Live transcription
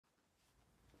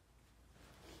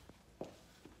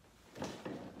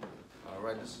All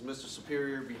right, this is Mr.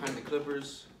 Superior behind the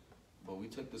Clippers, but we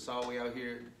took this all the way out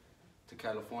here to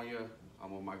California.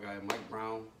 I'm with my guy Mike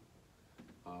Brown,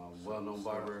 well-known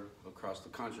barber across the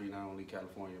country, not only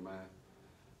California,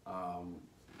 man.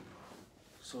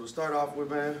 So to start off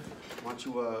with, man, why don't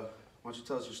you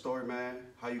tell us your story, man?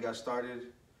 How you got started,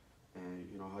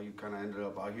 and how you kind of ended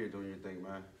up out here doing your thing,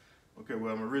 man. Okay,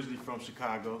 well, I'm originally from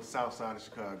Chicago, south side of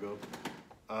Chicago.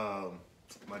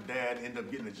 My dad ended up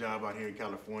getting a job out here in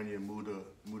California and moved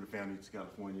the family to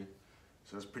California.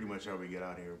 So that's pretty much how we get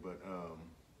out here. But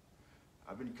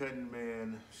I've been cutting,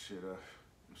 man,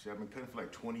 I've been cutting for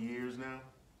like 20 years now.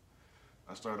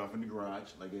 I started off in the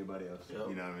garage like everybody else. Yep.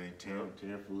 You know what I mean?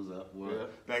 Tearing fools up. Well,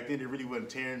 back then they really wasn't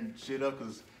tearing shit up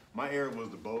because my era was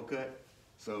the bowl cut.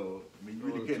 So, I mean, you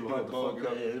really couldn't do a bowl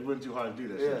cut. Yeah, it wasn't too hard to do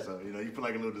that shit. So, you put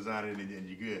like a little design in it and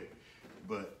you're good.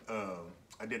 But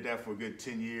I did that for a good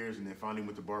 10 years and then finally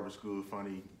went to barber school,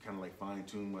 finally kind of like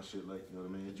fine-tuned my shit, like, you know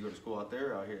what I mean? Did you go to school out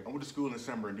there or out here? I went to school in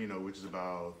San Bernardino, which is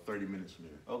about 30 minutes from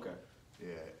here. Okay.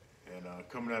 Yeah, and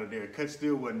coming out of there, cut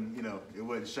still wasn't, it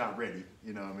wasn't shop ready,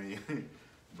 you know what I mean?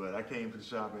 But I came to the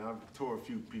shop and I tore a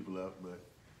few people up, but,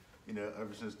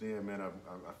 ever since then, man, I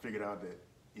figured out that,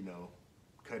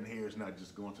 cutting hair is not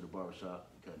just going to the barber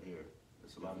shop and cutting hair.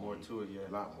 There's a lot more to it, yeah.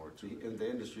 A lot more to it. And the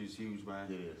industry is huge, man.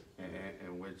 It is.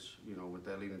 And which, with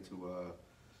that leading to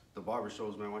the barber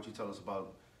shows, man, why don't you tell us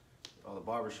about all the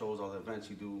barber shows, all the events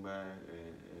you do, man,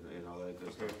 and all that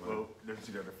good stuff, man. Well,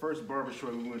 the first barber show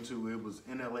we went to, it was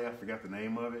in LA, I forgot the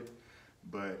name of it,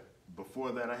 but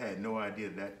before that I had no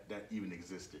idea that even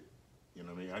existed. You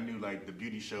know what I mean? I knew like the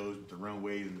beauty shows, the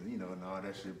runways, and and all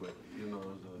that shit, but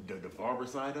the barber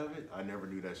side of it, I never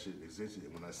knew that shit existed.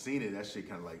 And when I seen it, that shit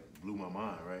kind of like blew my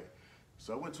mind, right?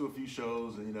 So I went to a few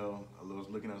shows, and I was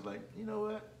looking, I was like, you know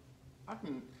what? I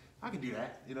can do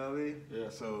that. You know what I mean? Yeah.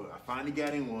 So I finally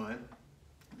got in one.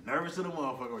 Nervous to the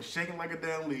motherfucker, I was shaking like a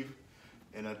damn leaf,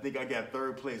 and I think I got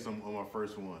third place on my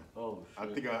first one. Oh shit.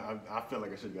 I think I felt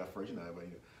like I should have got first.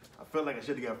 I felt like I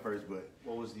should have got first, but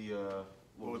what was the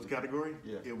what was the category?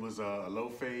 Yeah. It was a low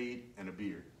fade and a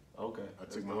beard. Okay. I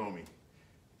took my homie.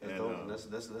 That's dope.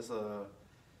 That's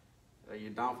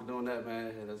you're down for doing that, man.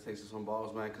 And that takes some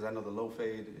balls, man. Because I know the low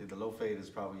fade is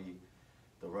probably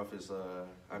the roughest.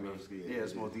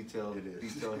 It's more detailed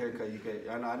haircut you get.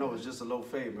 I know it's just a low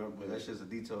fade, man, but that's just a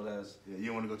detailed ass. Yeah, you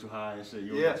don't want to go too high and shit.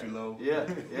 You don't want to go too low.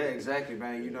 Yeah, exactly,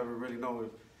 man. You never really know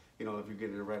if if you're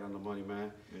getting it right on the money,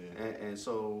 man. Yeah. And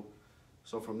so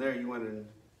from there you went and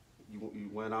you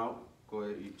went out. Go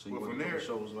ahead. So you went to the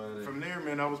shows, man. From there,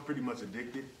 man, I was pretty much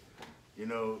addicted.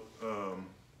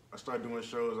 I started doing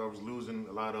shows. I was losing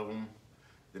a lot of them.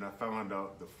 Then I found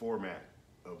out the format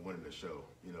of winning the show.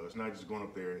 It's not just going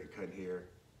up there and cutting hair,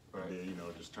 right, and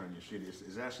then just turn your shit.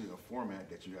 It's actually a format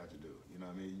that you have to do. You know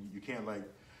what I mean? You can't like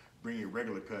bring your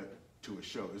regular cut to a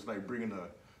show. It's like bringing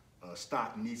a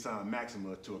stock Nissan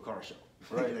Maxima to a car show.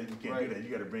 Right. You can't do that. You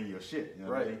got to bring your shit. You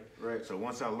know right. what I mean? Right. So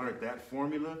once I learned that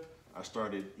formula, I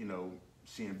started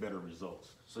seeing better results.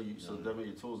 So definitely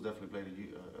your tools definitely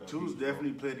played tools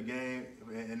definitely play the game,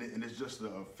 and it's just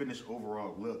a finished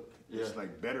overall look. Yeah. It's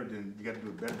like better than you got to do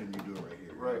it better than you do it right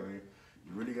here. Right. You know what I mean?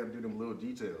 You really got to do them little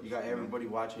details. You got everybody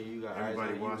watching you. You got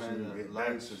everybody eyes watching you, man. The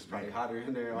lights is probably hotter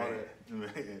in there. All that.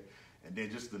 And then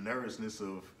just the nervousness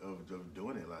of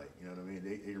doing it, like you know what I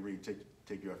mean. They really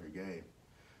take you off your game.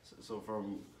 So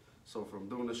from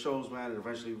doing the shows, man, and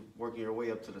eventually working your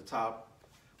way up to the top.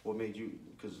 What made you?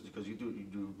 Because you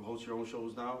do host your own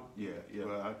shows now. Yeah.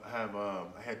 Well,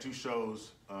 I had two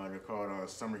shows. They're called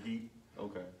Summer Heat.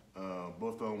 Okay.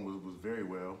 Both of them was very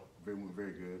well,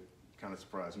 very good. Kind of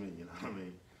surprised me, you know what I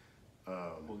mean.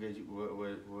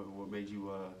 What made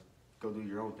you go do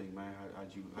your own thing, man?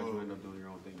 How'd you end up doing your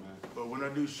own thing, man? But when I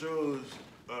do shows,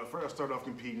 first I started off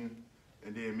competing,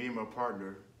 and then me and my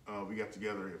partner, we got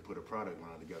together and put a product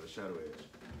line together, Shadow Edge.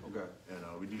 Okay.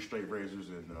 And we do straight razors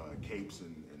and capes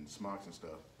and smocks and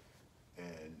stuff.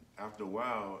 And after a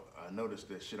while, I noticed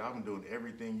that shit, I've been doing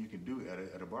everything you can do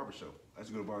at a barber show. I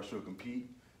used to go to a barber show, compete,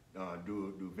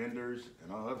 do vendors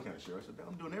and all other kind of shit. I said,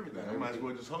 I'm doing everything. I might as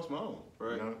well just host my own.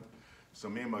 Right. So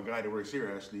me and my guy that works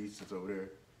here actually sits over there.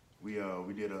 We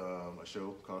did a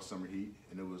show called Summer Heat,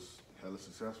 and it was hella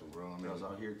successful, bro. I mean, I was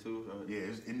out here too. Yeah,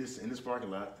 it's in this parking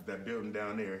lot, that building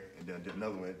down there, and then did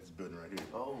another one. This building right here.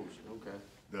 Oh, okay.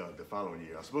 The following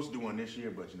year, I was supposed to do one this year,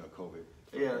 but COVID.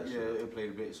 Yeah, it played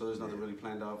a bit. So there's nothing really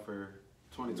planned out for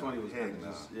 2020. Was heck,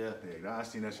 yeah. I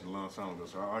seen that shit a long time ago,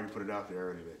 so I already put it out there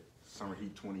early. Summer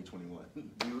Heat 2021.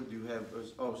 Do you have?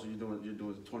 Oh, so you're doing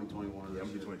 2021? Yeah, I'm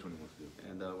doing 2021 still.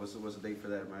 And what's the date for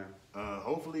that, man?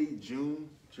 Hopefully June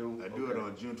June. I do okay. it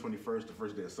on June 21st, the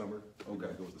first day of summer. Okay.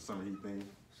 It goes the summer heat thing.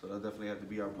 So that definitely have to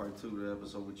be our part 2 of the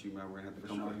episode with you, man. We're gonna have to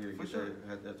come out here and get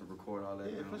that, have to record all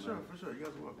that. Yeah, down, for sure, man. for sure. You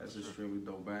guys are welcome. That's for sure. extremely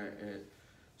dope, man. And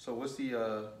so what's the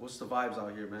vibes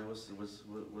out here, man? What's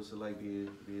it like being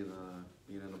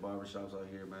in the barbershops out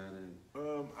here, man?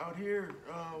 And Out here,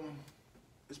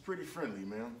 it's pretty friendly,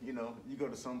 man. You know, you go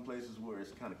to some places where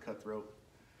it's kind of cutthroat.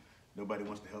 Nobody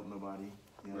wants to help nobody.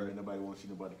 You know what I mean? Nobody wants to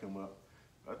see nobody come up.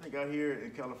 I think out here in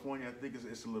California, I think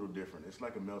it's a little different. It's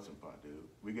like a melting pot, dude.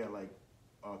 We got like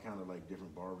all kind of like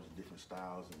different barbers, different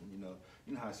styles, and you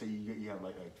know how I say you have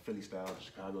like Philly style,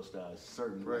 Chicago style,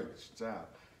 certain Right. like, style.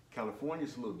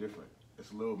 California's a little different.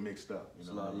 It's a little mixed up. You it's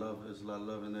know a lot of what I mean? love. There's a lot of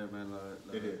love in there, man.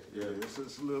 It is. Yeah,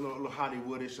 it's a little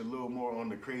Hollywoodish, a little more on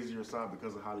the crazier side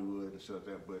because of Hollywood and shit like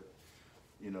that. But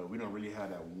you know, we don't really have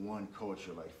that one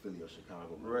culture like Philly or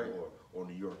Chicago, Right. or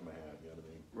New York may have. You know what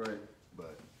I mean? Right.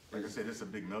 But like I said, it's a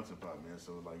big melting pot, man.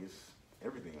 So like it's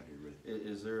everything out here, really.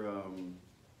 Is there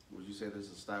would you say there's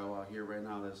a style out here right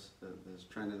now that's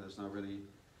trending that's not really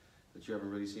that you haven't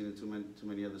really seen in too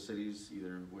many other cities,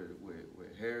 either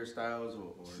with hairstyles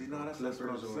or See, no, that's what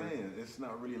I'm clippers saying. It's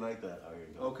not really like that out here.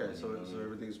 in Okay, California, so you know what I mean?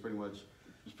 everything's pretty much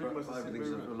It's pretty much the same everything's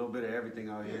thing. a little bit of everything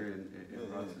out Yeah. here and Yeah,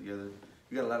 brought yeah. together.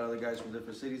 You got a lot of other guys from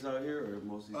different cities out here, or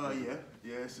mostly? Yeah,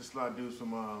 it's just a lot of dudes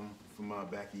from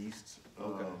back east.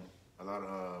 Okay. A lot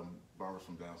of barbers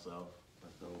from down south.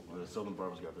 That's dope, The man. southern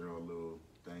barbers got their own little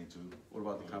thing too. What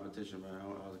about the competition, man?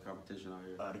 How's the competition out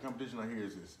here? The competition out here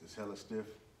is hella stiff,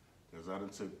 because I done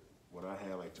took what I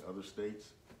had like to other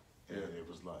states, and Yeah. it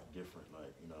was a lot different.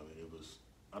 Like, you know, it was,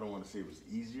 I don't want to say it was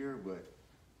easier, but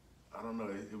I don't know,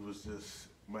 it was just,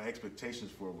 my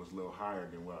expectations for it was a little higher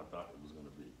than what I thought it was gonna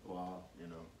be, Wow. you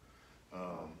know?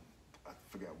 I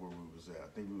forgot where we was at. I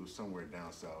think we was somewhere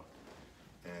down south,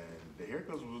 and the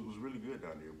haircuts was really good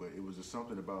down there, but it was just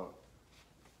something about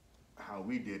how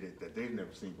we did it that they've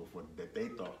never seen before, that they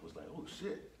thought was like, oh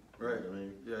shit. You know Right. what I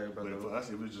mean? Yeah, But for us,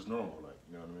 it was just normal, like,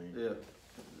 you know what I mean?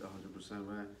 Yeah, 100%,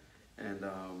 man.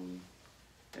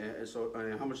 And so,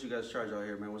 how much you guys charge out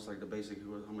here, man? What's like the basic?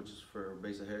 How much is for a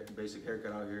basic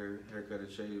haircut out here? Haircut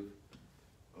and shave.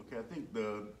 Okay, I think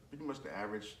pretty much the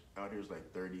average out here is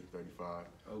like 30, 35.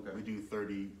 Okay. We do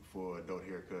 30 for adult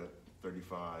haircut,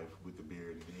 35 with the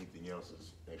beard, and anything else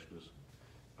is extras.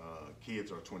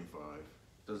 Kids are 25.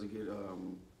 Does it get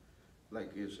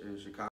like in Chicago?